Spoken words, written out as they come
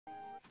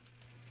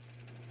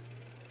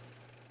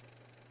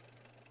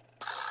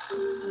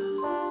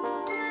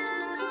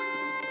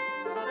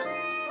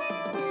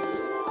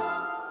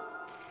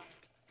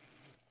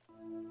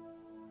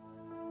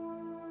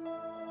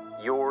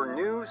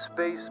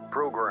Space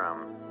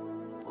Program,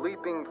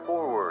 leaping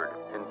forward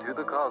into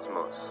the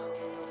cosmos.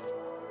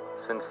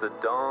 Since the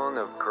dawn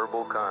of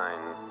Kerbal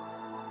kind,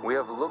 we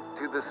have looked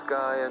to the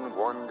sky and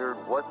wondered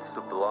what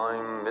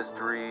sublime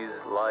mysteries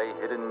lie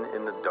hidden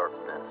in the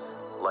darkness,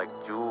 like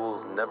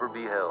jewels never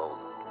beheld.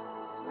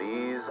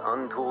 These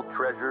untold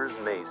treasures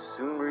may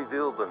soon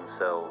reveal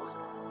themselves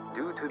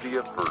due to the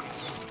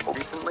efforts of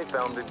recently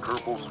founded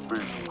Kerbal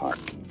Space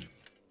Program.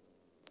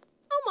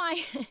 Oh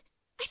my!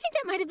 I think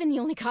that might have been the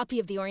only copy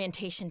of the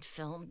orientation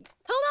film.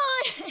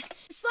 Hold on!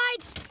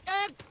 Slides,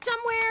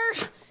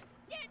 somewhere.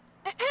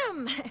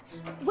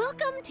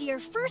 Welcome to your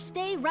first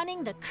day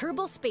running the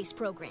Kerbal Space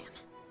Program.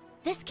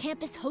 This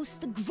campus hosts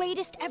the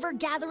greatest ever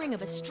gathering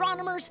of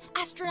astronomers,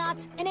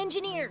 astronauts, and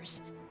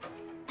engineers.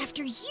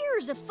 After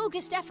years of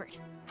focused effort,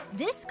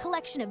 this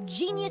collection of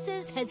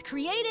geniuses has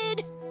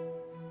created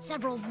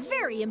several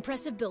very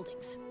impressive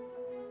buildings.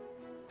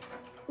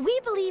 We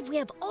believe we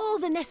have all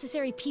the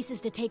necessary pieces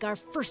to take our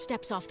first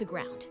steps off the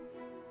ground.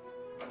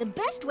 The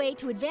best way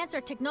to advance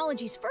our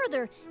technologies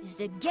further is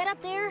to get up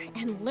there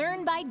and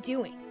learn by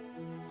doing.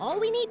 All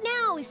we need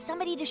now is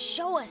somebody to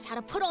show us how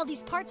to put all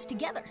these parts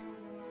together.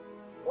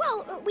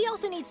 Well, we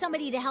also need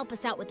somebody to help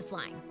us out with the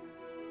flying.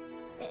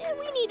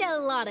 We need a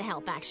lot of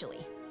help,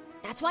 actually.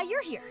 That's why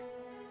you're here.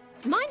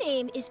 My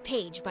name is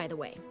Paige, by the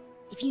way.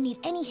 If you need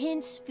any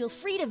hints, feel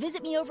free to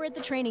visit me over at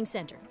the training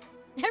center.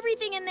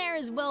 Everything in there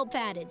is well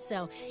padded,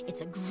 so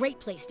it's a great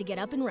place to get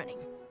up and running.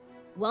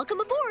 Welcome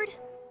aboard!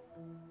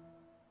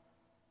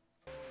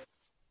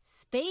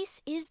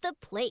 Space is the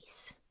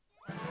place.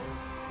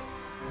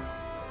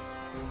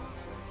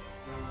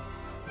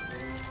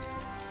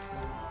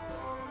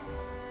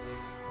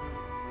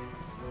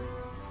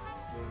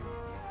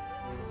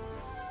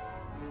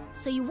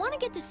 So you want to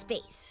get to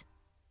space.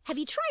 Have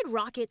you tried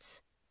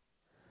rockets?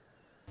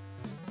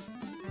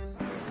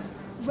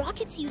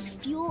 Rockets use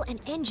fuel and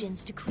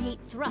engines to create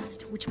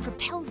thrust, which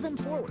propels them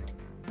forward.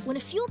 When a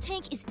fuel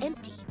tank is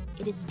empty,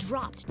 it is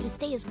dropped to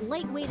stay as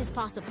lightweight as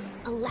possible,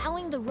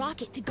 allowing the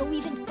rocket to go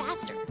even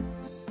faster.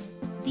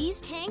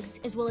 These tanks,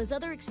 as well as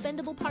other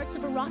expendable parts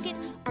of a rocket,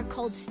 are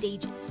called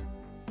stages.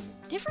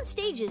 Different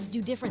stages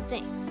do different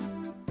things.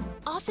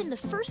 Often the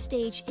first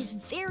stage is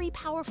very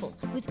powerful,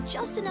 with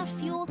just enough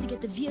fuel to get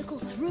the vehicle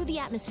through the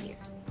atmosphere.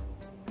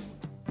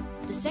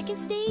 The second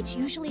stage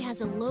usually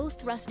has a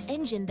low-thrust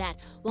engine that,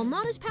 while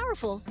not as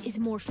powerful, is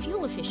more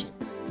fuel-efficient.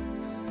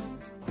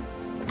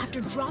 After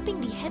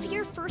dropping the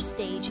heavier first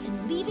stage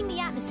and leaving the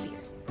atmosphere,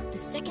 the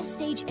second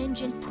stage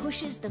engine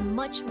pushes the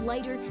much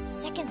lighter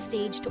second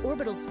stage to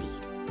orbital speed.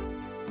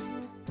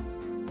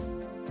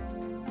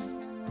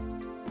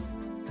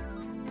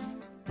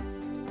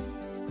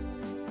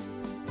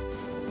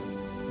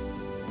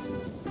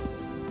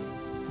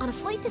 On a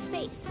flight to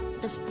space,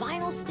 the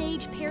final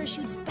stage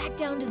parachutes back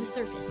down to the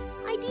surface,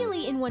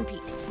 ideally in one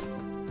piece.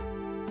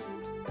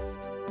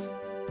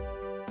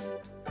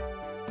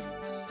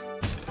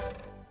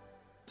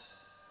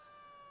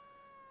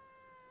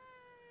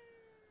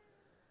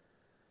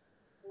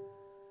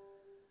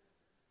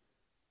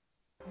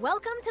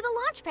 Welcome to the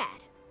launch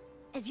pad.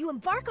 As you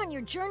embark on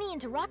your journey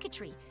into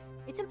rocketry,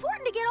 it's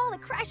important to get all the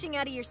crashing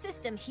out of your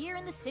system here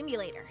in the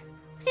simulator.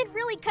 It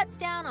really cuts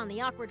down on the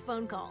awkward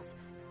phone calls.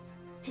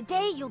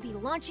 Today, you'll be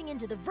launching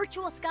into the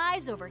virtual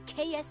skies over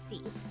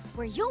KSC,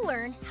 where you'll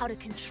learn how to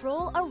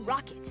control a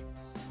rocket.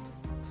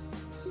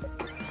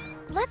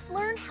 Let's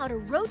learn how to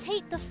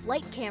rotate the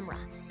flight camera.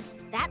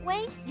 That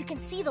way, you can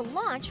see the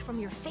launch from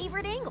your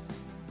favorite angle.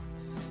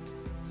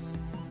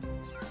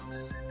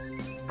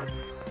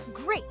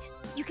 Great!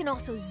 You can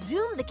also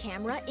zoom the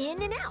camera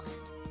in and out.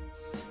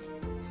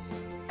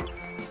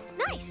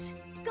 Nice!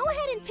 Go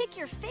ahead and pick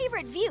your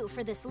favorite view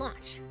for this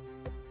launch.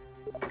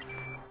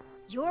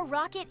 Your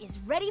rocket is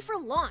ready for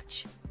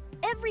launch.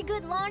 Every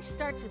good launch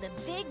starts with a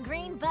big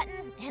green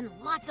button and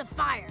lots of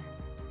fire.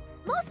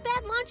 Most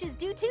bad launches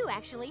do too,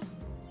 actually.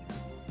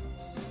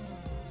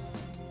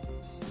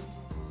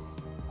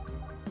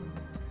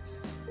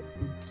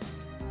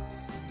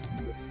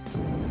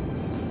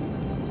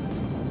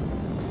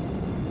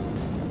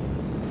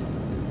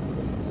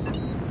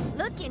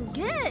 Looking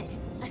good!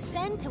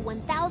 Ascend to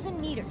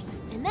 1,000 meters,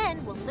 and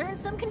then we'll learn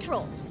some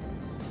controls.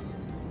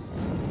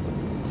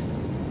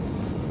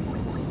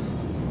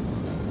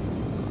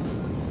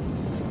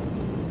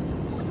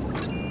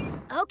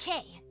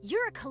 Okay,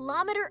 you're a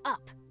kilometer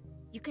up.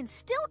 You can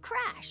still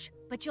crash,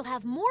 but you'll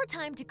have more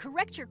time to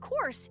correct your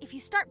course if you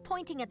start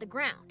pointing at the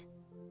ground.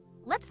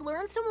 Let's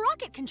learn some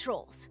rocket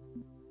controls.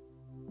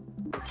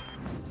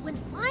 When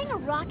flying a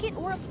rocket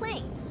or a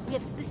plane, we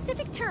have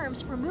specific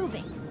terms for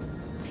moving.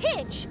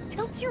 Pitch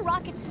tilts your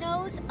rocket's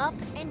nose up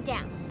and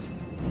down.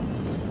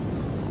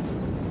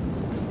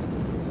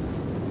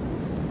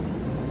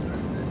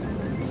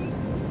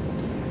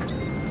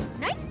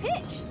 Nice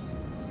pitch.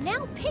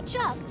 Now pitch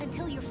up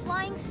until you're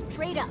flying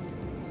straight up.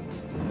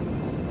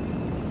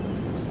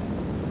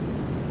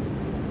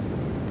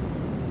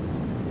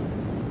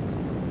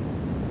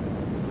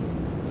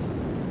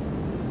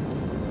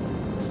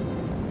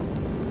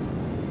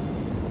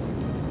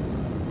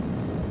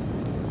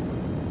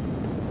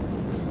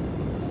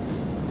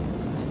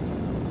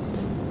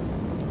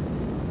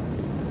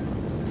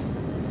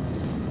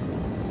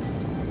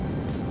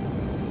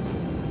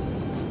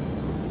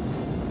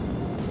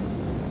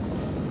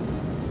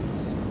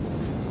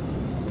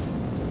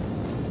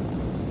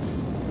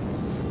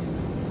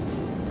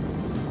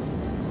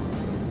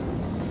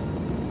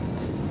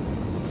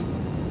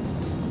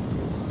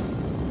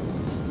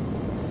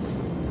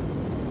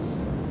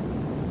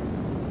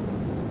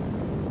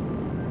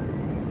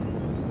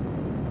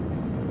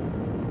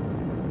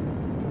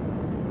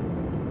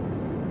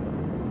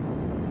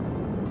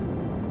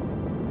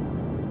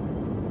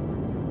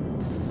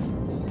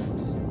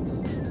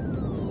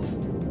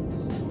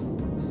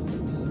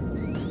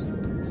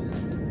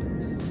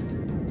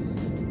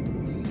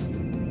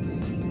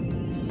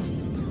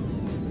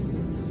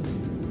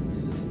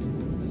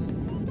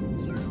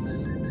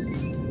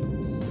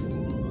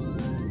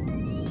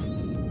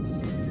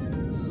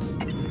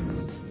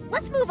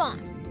 Let's move on.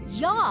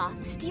 Yaw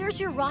steers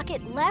your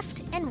rocket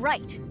left and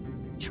right.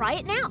 Try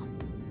it now.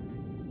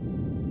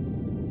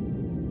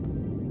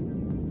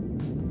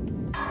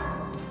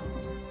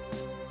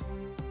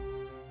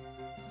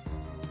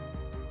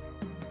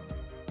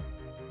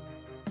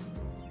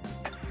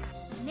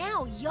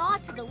 Now yaw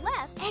to the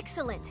left.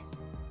 Excellent.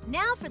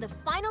 Now for the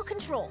final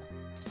control.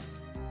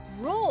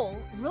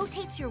 Roll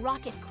rotates your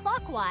rocket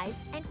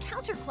clockwise and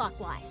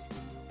counterclockwise.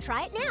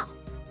 Try it now.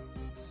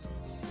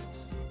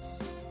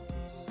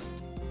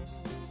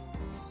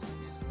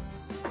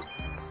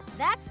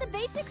 That's the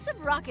basics of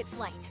rocket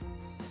flight.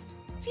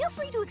 Feel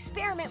free to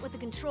experiment with the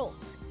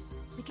controls.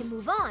 We can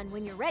move on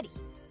when you're ready.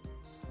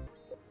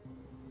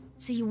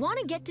 So you want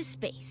to get to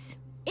space.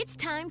 It's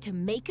time to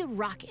make a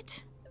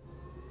rocket.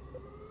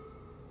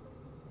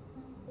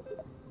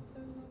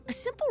 A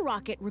simple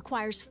rocket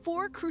requires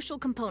 4 crucial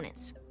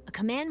components: a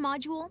command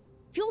module,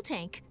 fuel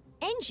tank,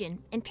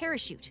 engine, and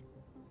parachute.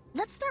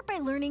 Let's start by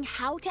learning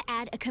how to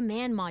add a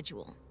command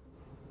module.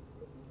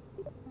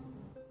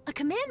 A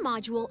command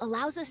module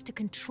allows us to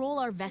control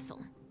our vessel.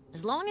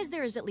 As long as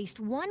there is at least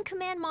one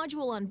command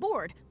module on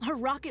board, our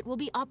rocket will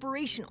be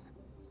operational.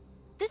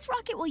 This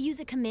rocket will use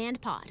a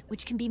command pod,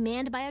 which can be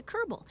manned by a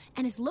Kerbal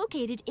and is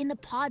located in the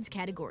pods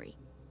category.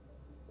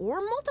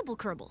 Or multiple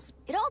Kerbals.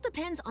 It all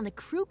depends on the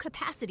crew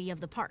capacity of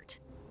the part.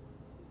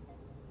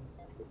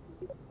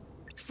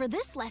 For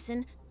this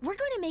lesson, we're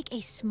going to make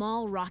a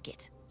small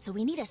rocket, so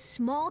we need a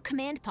small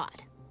command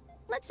pod.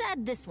 Let's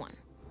add this one.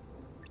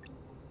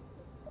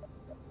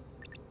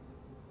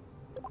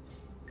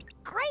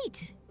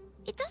 Great!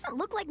 It doesn't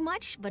look like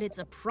much, but it's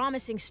a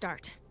promising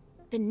start.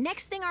 The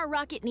next thing our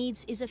rocket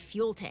needs is a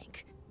fuel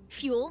tank.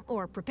 Fuel,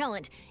 or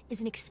propellant,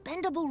 is an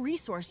expendable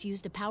resource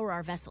used to power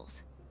our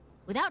vessels.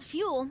 Without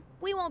fuel,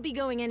 we won't be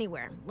going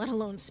anywhere, let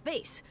alone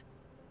space.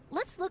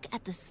 Let's look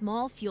at the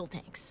small fuel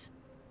tanks.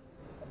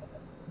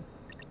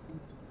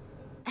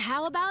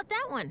 How about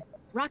that one?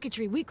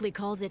 Rocketry Weekly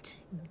calls it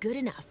good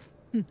enough.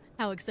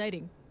 How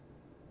exciting.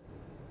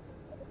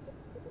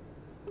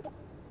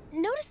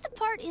 Notice the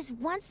part is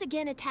once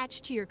again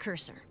attached to your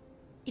cursor.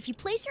 If you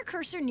place your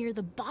cursor near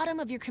the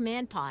bottom of your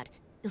command pod,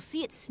 you'll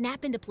see it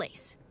snap into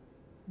place.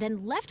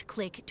 Then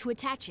left-click to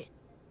attach it.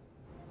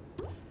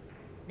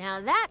 Now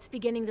that's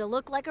beginning to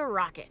look like a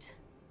rocket.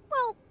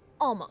 Well,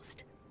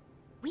 almost.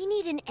 We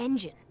need an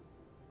engine.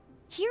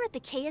 Here at the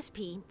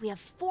KSP, we have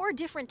 4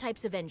 different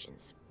types of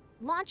engines: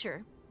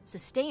 launcher,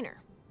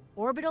 sustainer,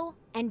 orbital,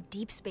 and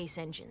deep space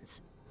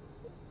engines.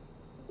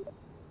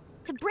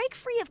 To break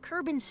free of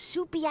Kerbin's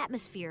soupy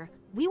atmosphere,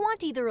 we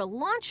want either a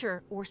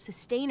launcher or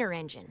sustainer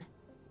engine.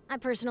 I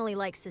personally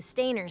like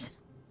sustainers.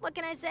 What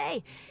can I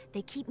say?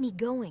 They keep me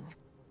going.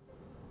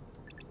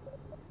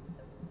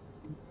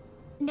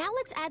 Now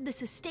let's add the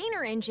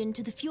sustainer engine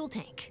to the fuel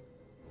tank.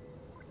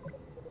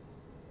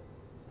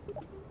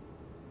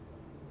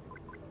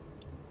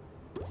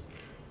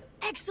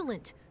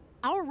 Excellent!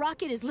 Our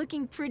rocket is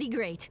looking pretty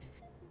great.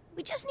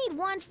 We just need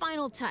one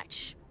final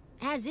touch.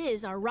 As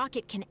is, our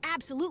rocket can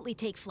absolutely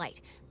take flight,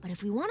 but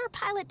if we want our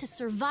pilot to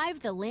survive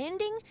the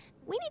landing,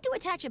 we need to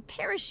attach a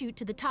parachute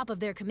to the top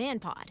of their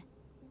command pod.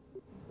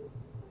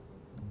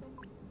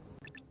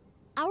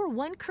 Our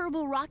 1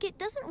 Kerbal rocket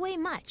doesn't weigh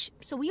much,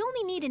 so we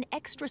only need an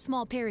extra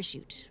small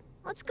parachute.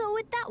 Let's go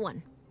with that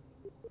one.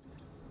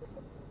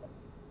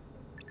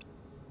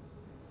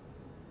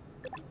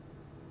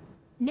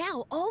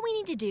 Now, all we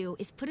need to do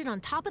is put it on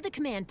top of the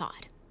command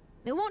pod.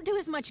 It won't do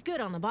as much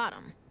good on the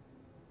bottom.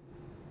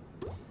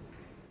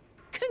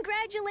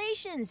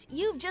 Congratulations!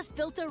 You've just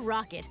built a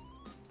rocket.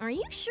 Are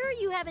you sure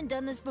you haven't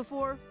done this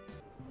before?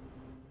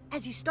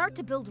 As you start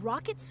to build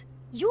rockets,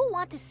 you'll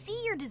want to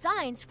see your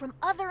designs from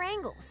other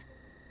angles.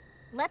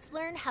 Let's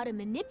learn how to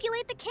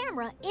manipulate the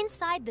camera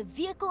inside the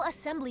vehicle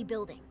assembly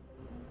building.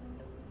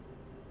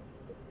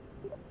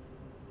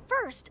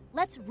 First,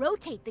 let's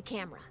rotate the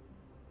camera.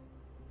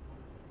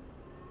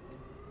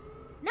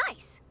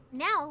 Nice!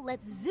 Now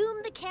let's zoom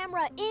the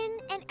camera in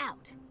and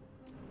out.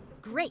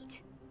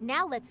 Great!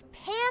 Now let's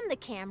pan the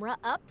camera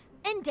up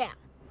and down.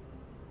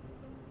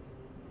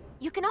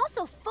 You can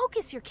also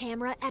focus your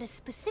camera at a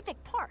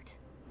specific part.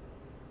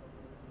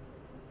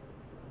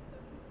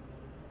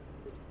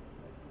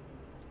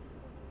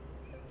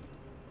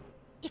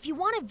 If you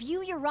want to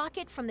view your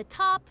rocket from the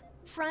top,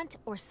 front,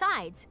 or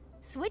sides,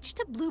 switch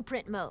to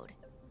blueprint mode.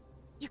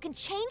 You can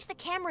change the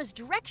camera's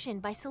direction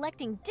by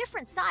selecting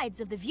different sides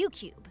of the view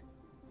cube.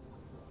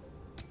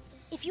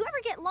 If you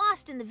ever get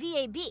lost in the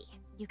VAB,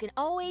 you can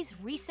always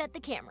reset the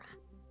camera.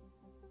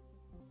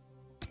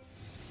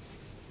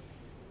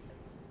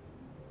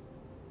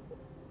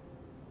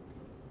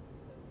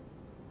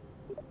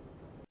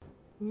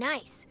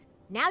 Nice!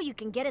 Now you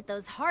can get at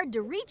those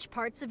hard-to-reach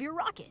parts of your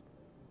rocket.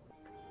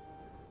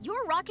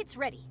 Your rocket's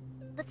ready.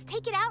 Let's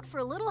take it out for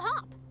a little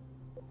hop.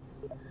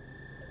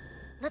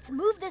 Let's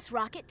move this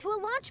rocket to a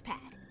launch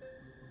pad.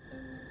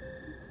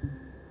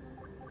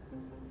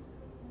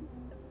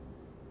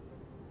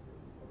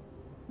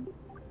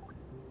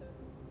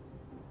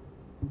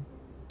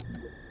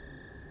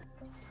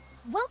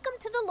 Welcome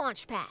to the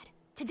launch pad.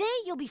 Today,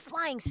 you'll be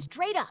flying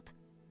straight up.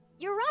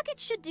 Your rocket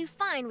should do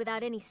fine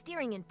without any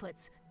steering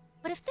inputs,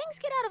 but if things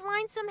get out of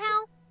line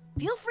somehow,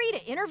 feel free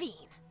to intervene.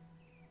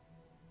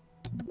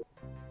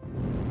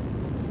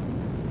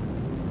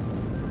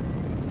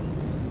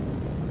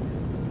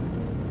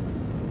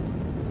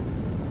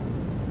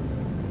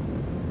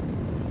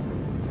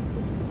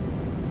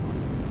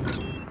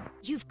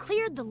 You've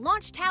cleared the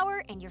launch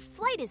tower and your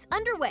flight is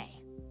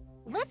underway.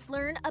 Let's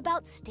learn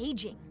about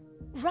staging.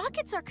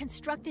 Rockets are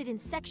constructed in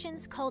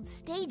sections called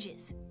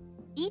stages.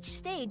 Each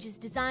stage is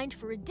designed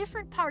for a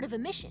different part of a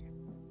mission.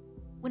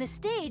 When a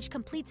stage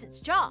completes its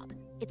job,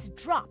 it's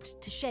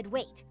dropped to shed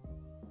weight.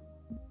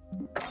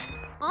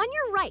 On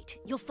your right,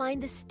 you'll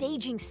find the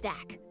staging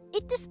stack.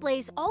 It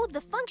displays all of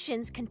the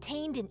functions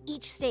contained in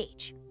each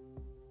stage.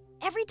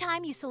 Every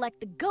time you select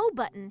the Go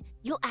button,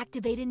 you'll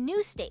activate a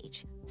new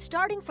stage,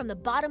 starting from the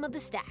bottom of the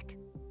stack.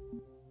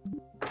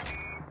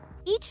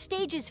 Each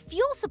stage's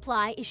fuel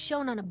supply is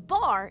shown on a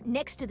bar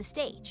next to the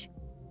stage.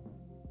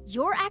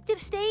 Your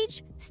active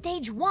stage,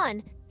 Stage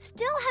 1,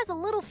 still has a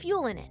little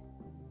fuel in it.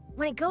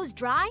 When it goes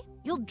dry,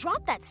 you'll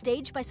drop that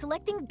stage by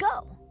selecting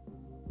Go.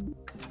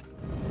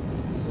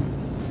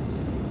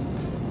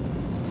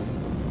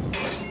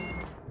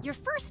 Your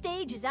first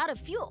stage is out of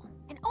fuel,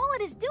 and all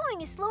it is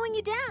doing is slowing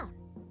you down.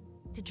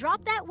 To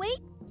drop that weight,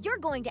 you're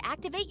going to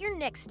activate your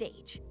next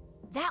stage.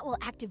 That will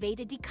activate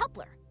a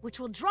decoupler, which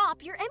will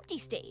drop your empty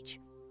stage.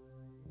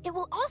 It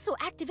will also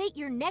activate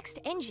your next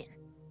engine.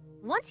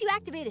 Once you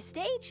activate a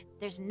stage,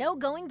 there's no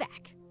going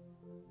back.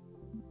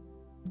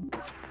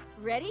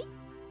 Ready?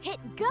 Hit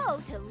Go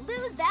to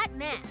lose that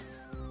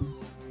mass.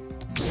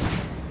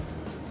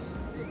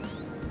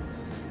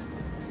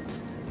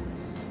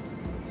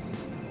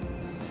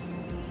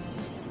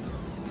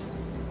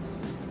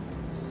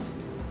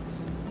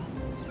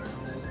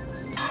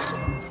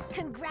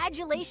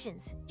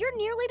 Congratulations! You're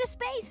nearly to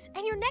space,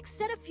 and your next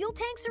set of fuel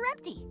tanks are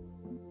empty.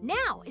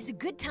 Now is a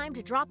good time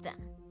to drop them.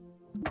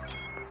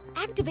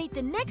 Activate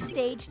the next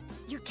stage.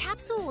 Your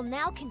capsule will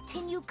now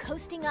continue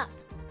coasting up.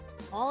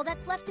 All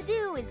that's left to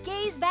do is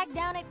gaze back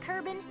down at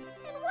Kerbin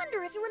and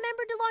wonder if you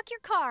remembered to lock your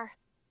car.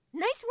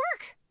 Nice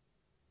work!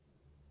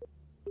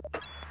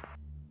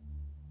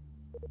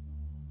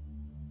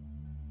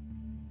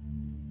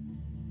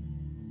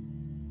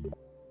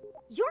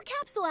 Your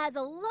capsule has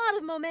a lot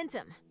of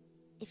momentum.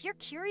 If you're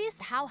curious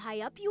how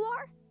high up you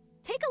are,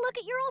 take a look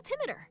at your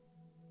altimeter.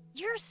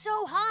 You're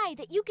so high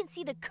that you can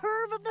see the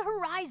curve of the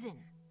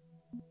horizon.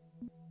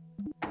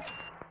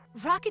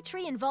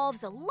 Rocketry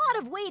involves a lot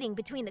of waiting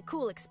between the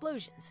cool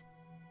explosions.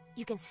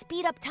 You can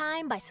speed up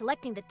time by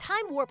selecting the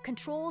time warp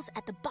controls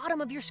at the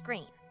bottom of your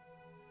screen.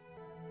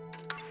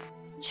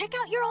 Check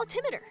out your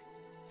altimeter.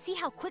 See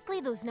how quickly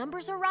those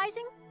numbers are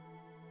rising?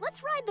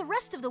 Let's ride the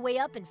rest of the way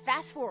up and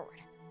fast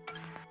forward.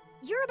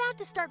 You're about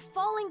to start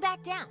falling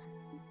back down.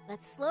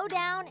 Let's slow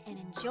down and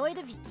enjoy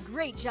the view.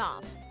 Great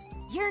job.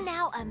 You're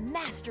now a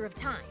master of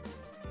time.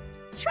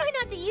 Try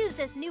not to use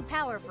this new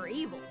power for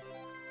evil.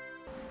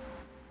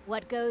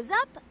 What goes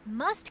up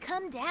must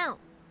come down.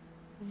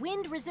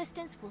 Wind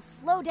resistance will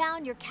slow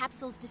down your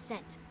capsule's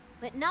descent,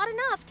 but not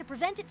enough to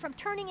prevent it from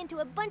turning into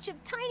a bunch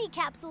of tiny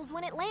capsules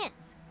when it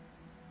lands.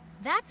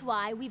 That's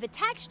why we've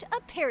attached a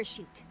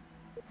parachute.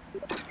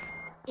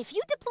 If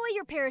you deploy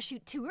your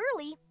parachute too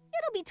early,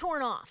 it'll be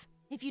torn off.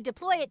 If you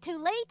deploy it too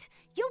late,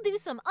 you'll do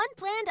some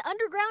unplanned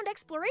underground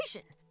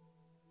exploration.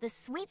 The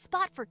sweet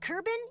spot for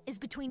Kerbin is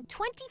between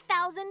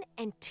 20,000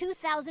 and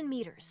 2,000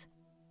 meters.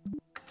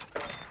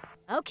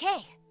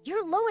 Okay,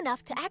 you're low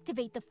enough to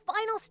activate the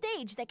final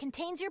stage that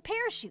contains your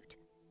parachute.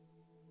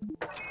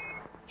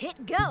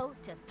 Hit Go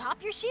to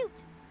pop your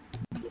chute.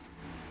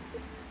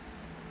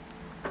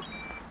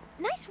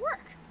 Nice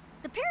work!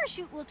 The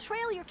parachute will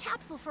trail your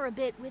capsule for a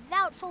bit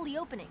without fully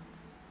opening.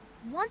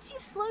 Once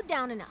you've slowed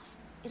down enough,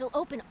 it'll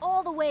open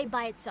all the way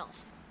by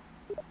itself.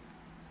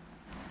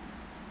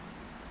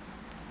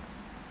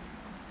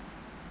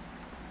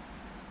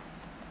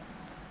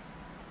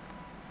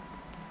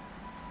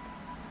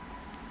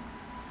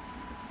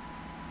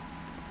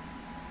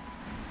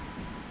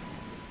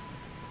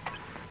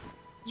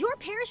 Your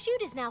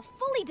parachute is now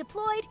fully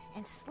deployed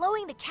and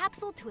slowing the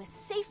capsule to a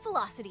safe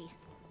velocity.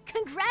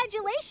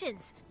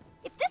 Congratulations!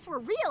 If this were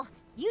real,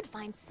 you'd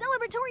find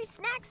celebratory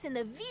snacks in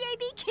the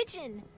VAB kitchen.